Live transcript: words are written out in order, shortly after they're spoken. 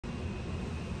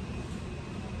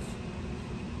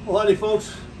Well, howdy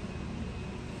folks,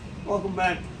 welcome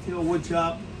back to the wood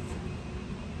shop.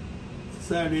 It's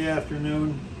Saturday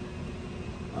afternoon.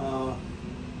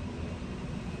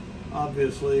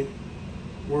 Obviously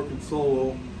working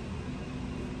solo.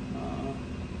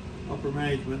 Upper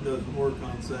management doesn't work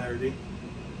on Saturday,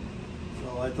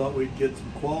 so I thought we'd get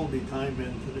some quality time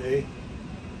in today.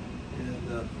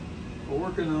 And we're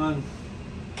working on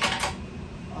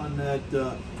that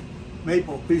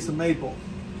piece of maple.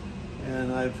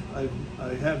 And I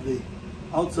have the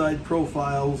outside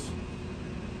profiles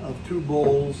of two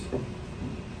bowls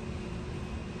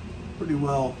pretty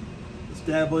well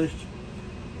established,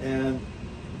 and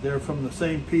they're from the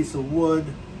same piece of wood,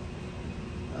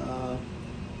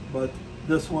 but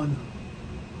this one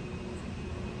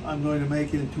I'm going to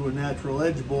make into a natural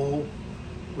edge bowl,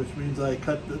 which means I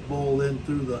cut the bowl in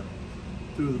through the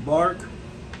bark,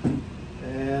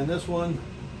 and this one,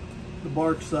 the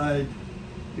bark side,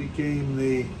 became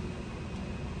the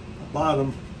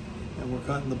bottom, and we're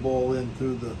cutting the bowl in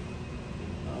through the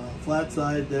flat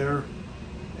side there,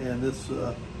 and this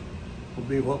will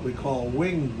be what we call a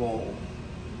winged bowl.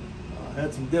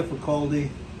 Had some difficulty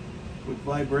with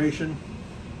vibration,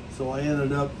 so I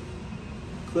ended up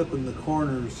clipping the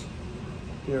corners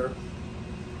here.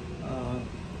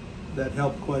 That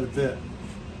helped quite a bit.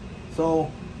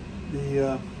 So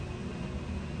the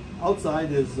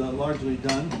outside is largely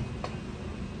done.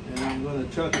 And I'm going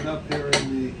to chuck it up here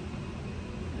in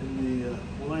the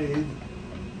lathe.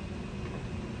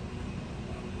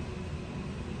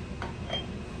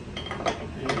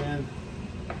 And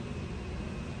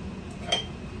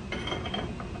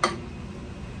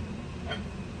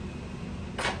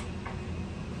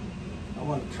I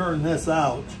want to turn this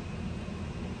out.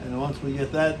 And once we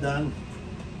get that done,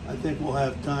 I think we'll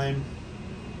have time.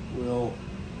 We'll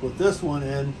put this one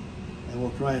in, and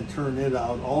we'll try and turn it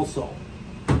out also.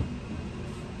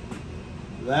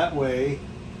 That way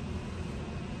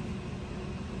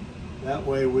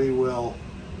we will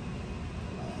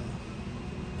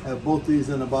have both these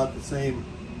in about the same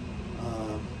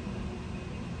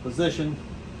position,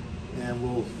 and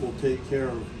we'll take care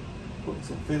of putting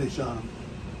some finish on them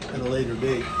at a later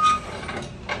date.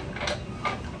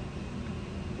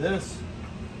 This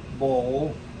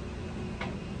bowl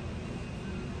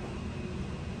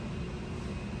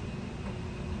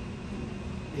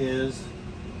is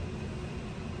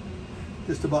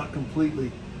just about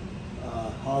completely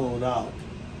hollowed out.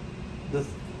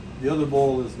 The other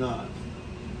bowl is not.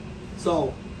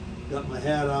 So, got my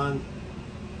hat on,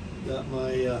 got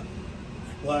my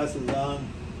glasses on,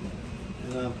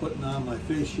 and I'm putting on my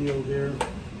face shield here.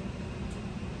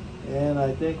 And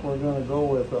I think we're going to go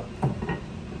with a,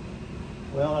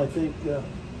 well, I think we'll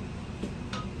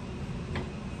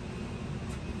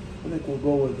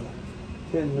go with a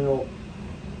 10 mil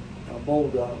bowl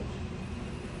gouge.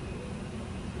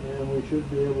 And we should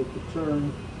be able to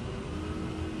turn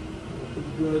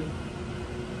pretty good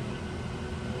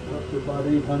up to about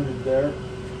 800 there.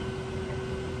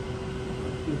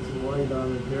 Get some light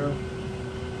on it here.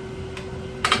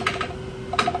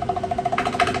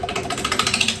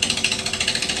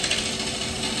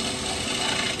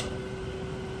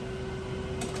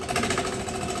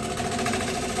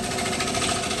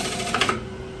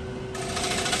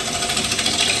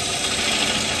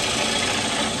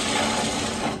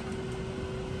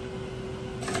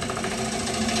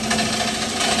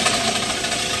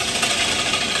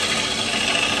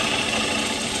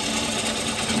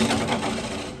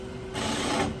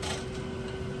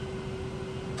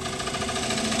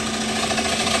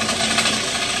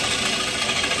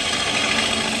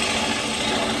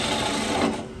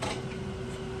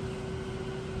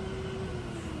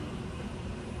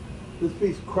 This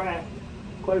piece cracked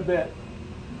quite a bit,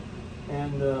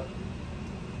 and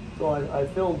so I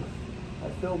filled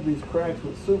these cracks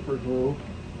with super glue,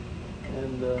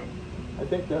 and I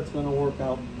think that's going to work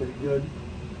out pretty good.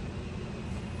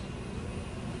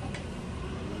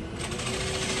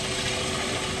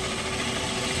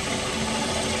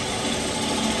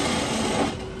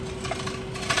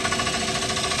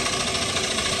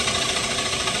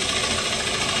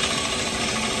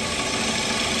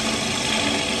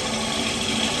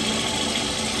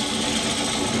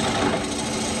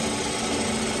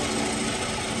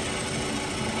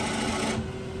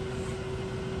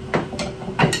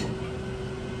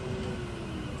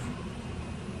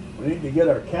 We need to get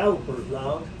our calipers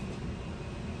out.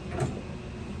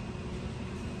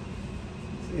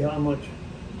 See how much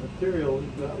material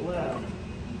we've got left.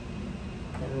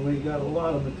 And we got a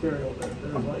lot of material there.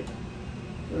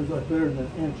 There's like better than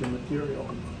an inch of material.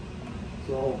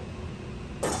 So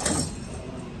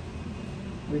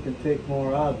we can take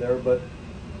more out of there, but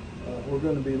we're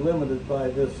going to be limited by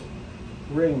this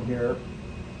ring here.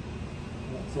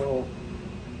 So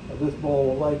this bowl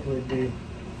will likely be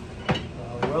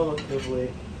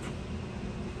relatively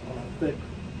thick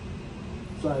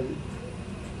sided.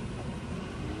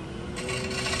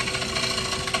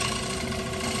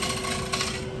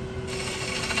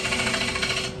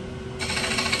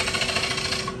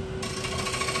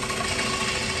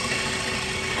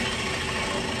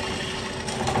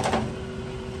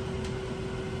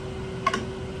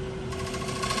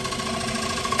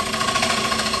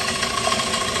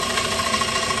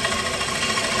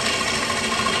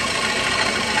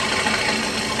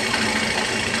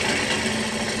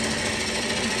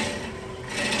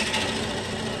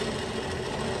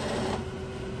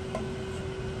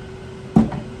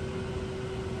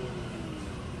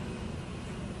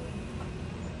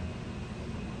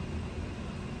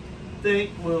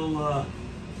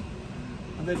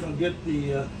 I think I'll get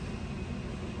the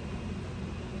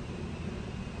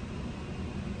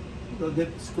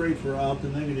scraper out, the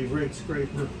negative rate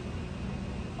scraper,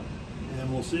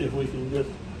 and we'll see if we can just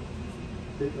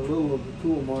take a little of the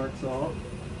tool marks off.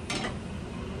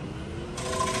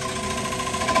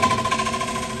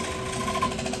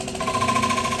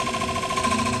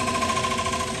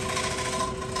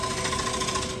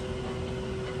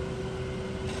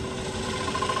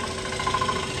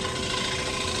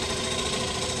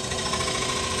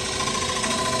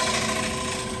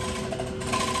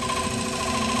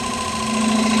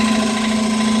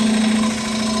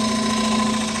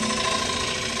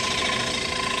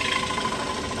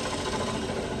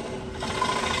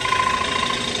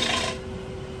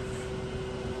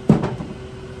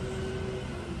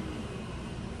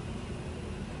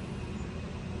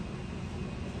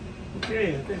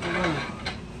 Okay, I think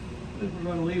we're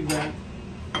going to leave that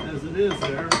as it is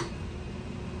there.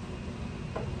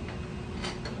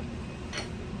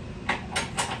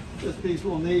 This piece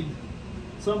will need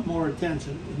some more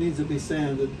attention. It needs to be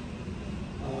sanded.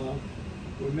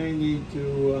 We may need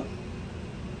to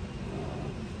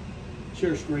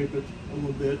shear scrape it a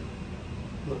little bit,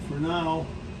 but for now,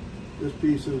 this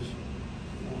piece is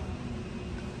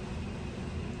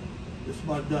just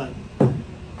about done.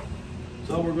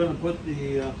 So we're going to put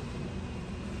the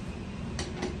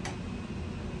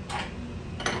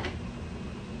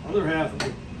other half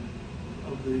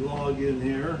of the log in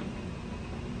here.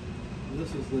 And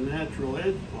this is the natural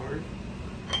edge part.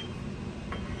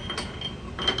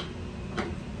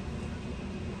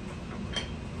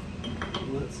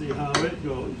 And let's see how it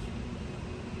goes.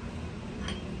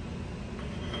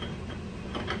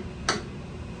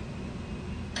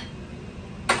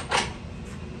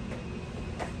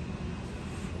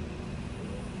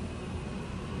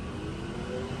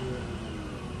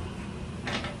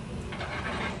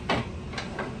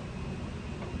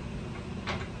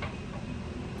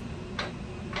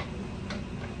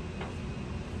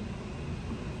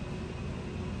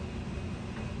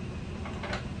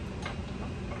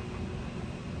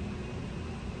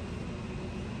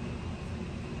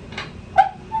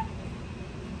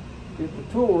 Get the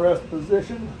tool rest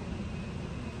position,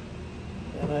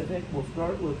 and I think we'll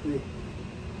start with the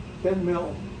 10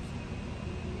 mil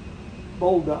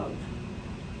bowl gouge.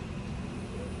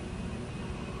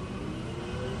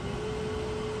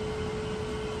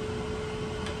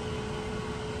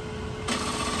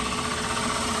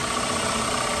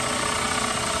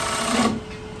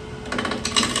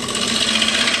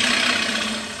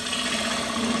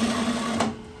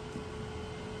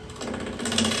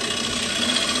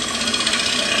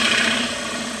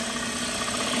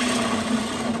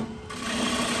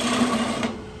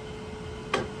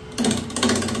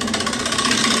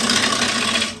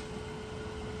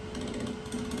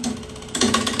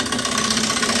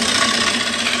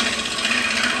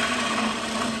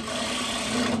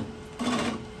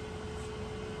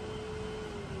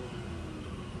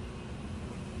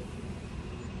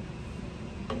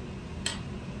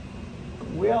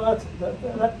 Well,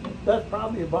 that's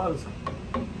probably about as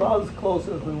close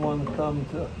as we want to come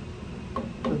to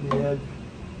the edge.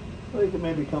 We can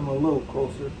maybe come a little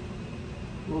closer.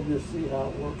 We'll just see how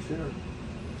it works here.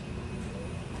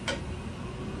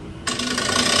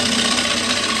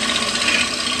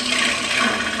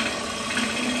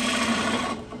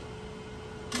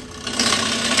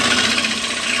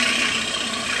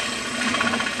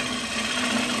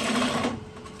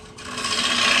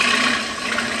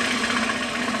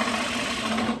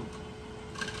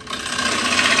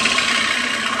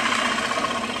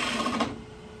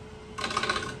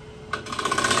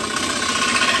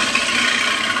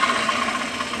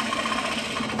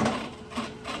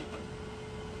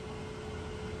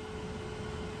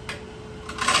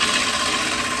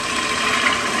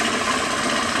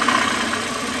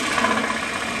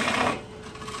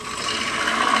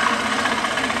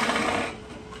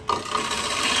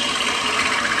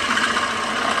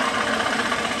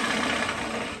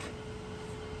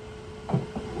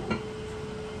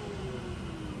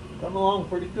 along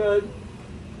pretty good.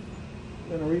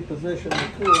 I'm going to reposition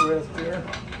the tool rest here.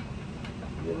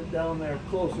 Get it down there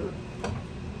closer.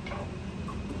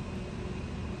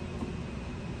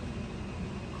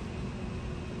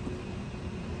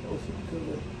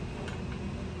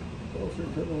 Closer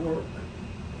to the work.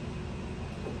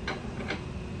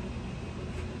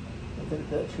 I think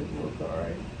that should work all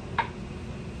right.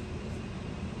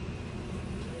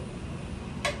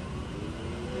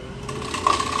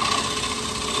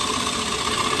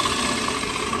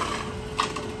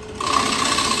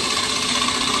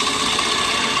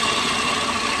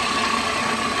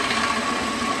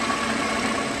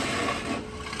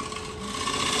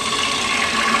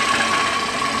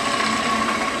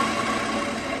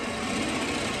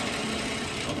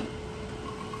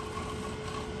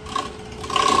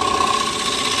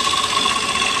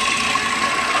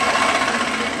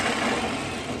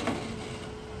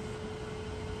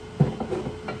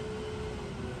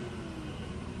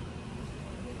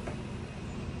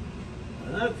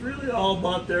 And that's really all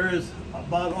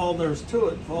about all there's to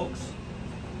it, folks.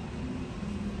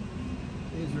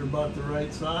 These are about the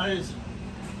right size.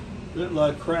 There's a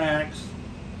lot of cracks,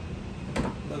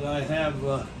 but I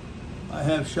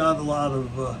have shot a lot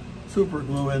of super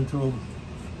glue into them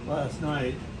last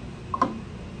night.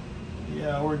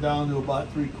 Yeah, we're down to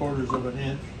about 3/4 of an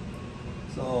inch.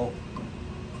 So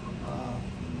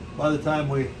by the time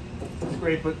we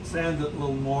scrape it, sand it a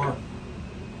little more,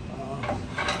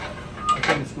 I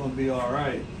think it's going to be all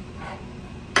right.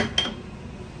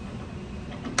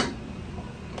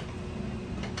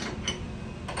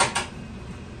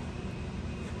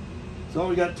 So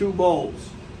we got two bowls.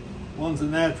 One's a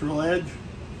natural edge.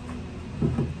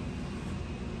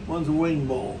 One's a wing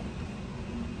bowl.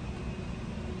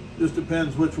 Just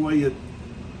depends which way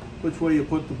you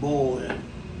put the bowl in.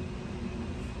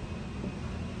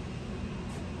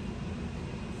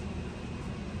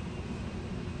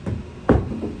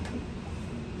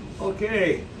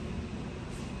 Okay.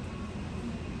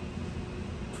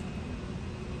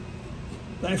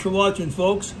 Thanks for watching,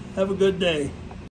 folks. Have a good day.